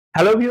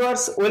Hello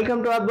viewers,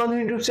 welcome to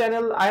Earthbondhon YouTube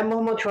channel. I am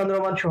Mohammad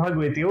Chandroman Shohag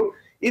with you.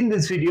 In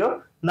this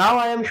video, now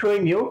I am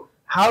showing you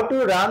how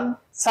to run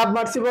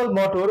submersible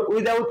motor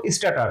without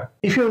starter.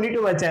 If you are new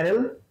to my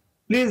channel,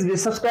 please be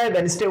subscribed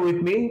and stay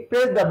with me.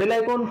 Press the bell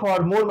icon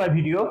for more my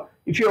video.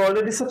 If you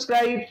already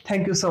subscribed,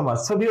 thank you so much.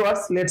 So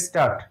viewers, let's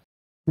start.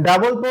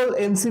 Double pole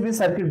MCB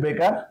circuit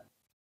breaker,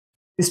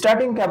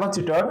 starting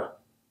capacitor,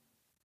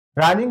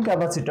 running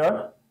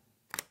capacitor,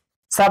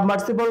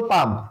 submersible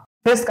pump,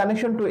 phase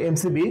connection to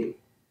MCB.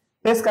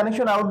 Phase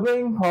connection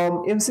outgoing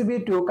from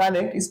MCB to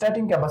connect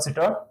starting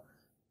capacitor.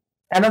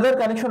 Another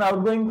connection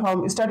outgoing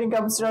from starting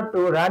capacitor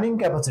to running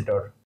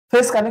capacitor.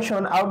 Phase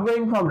connection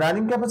outgoing from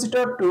running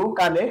capacitor to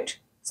connect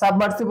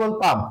submersible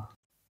pump.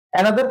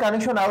 Another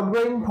connection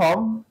outgoing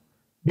from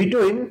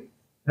between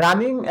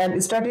running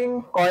and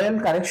starting coil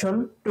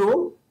connection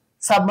to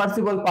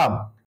submersible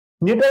pump.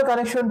 Neutral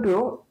connection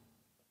to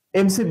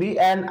MCB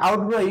and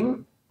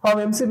outgoing from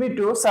MCB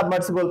to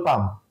submersible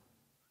pump.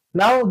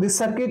 Now this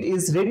circuit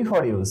is ready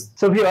for use.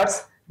 So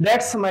viewers,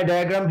 that's my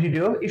diagram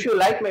video. If you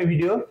like my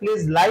video,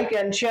 please like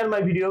and share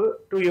my video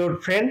to your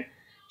friend.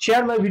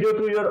 Share my video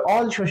to your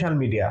all social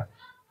media.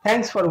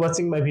 Thanks for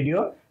watching my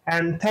video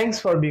and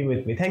thanks for being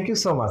with me. Thank you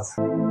so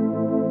much.